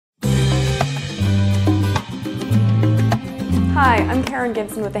Hi, I'm Karen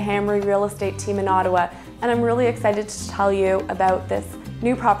Gibson with the Hamre real estate team in Ottawa, and I'm really excited to tell you about this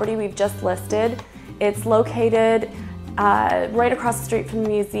new property we've just listed. It's located right across the street from the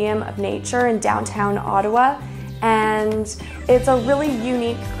Museum of Nature in downtown Ottawa, and it's a really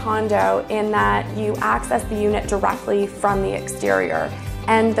unique condo in that you access the unit directly from the exterior,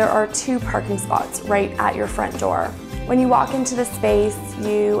 and there are 2 parking spots right at your front door. When you walk into the space,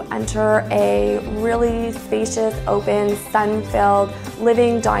 you enter a really spacious, open, sun-filled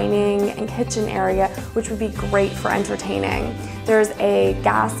living, dining, and kitchen area, which would be great for entertaining. There's a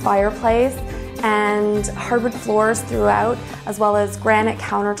gas fireplace and hardwood floors throughout, as well as granite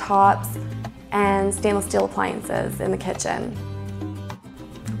countertops and stainless steel appliances in the kitchen.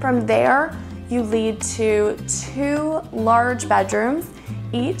 From there, you lead to 2 large bedrooms,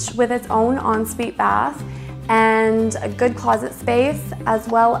 each with its own ensuite bath and a good closet space, as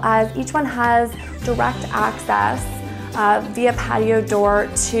well as each one has direct access via patio door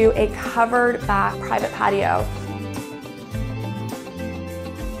to a covered back private patio.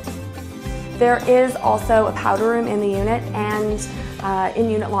 There is also a powder room in the unit and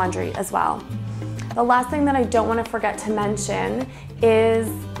in-unit laundry as well. The last thing that I don't want to forget to mention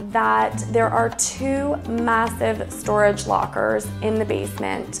is that there are 2 massive storage lockers in the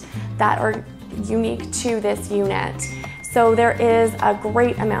basement that are unique to this unit. So there is a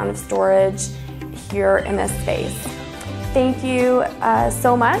great amount of storage here in this space. Thank you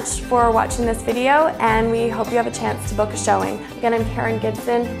so much for watching this video, and we hope you have a chance to book a showing. Again, I'm Karen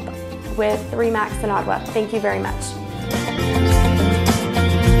Gibson with 3 Max in Ottawa. Thank you very much.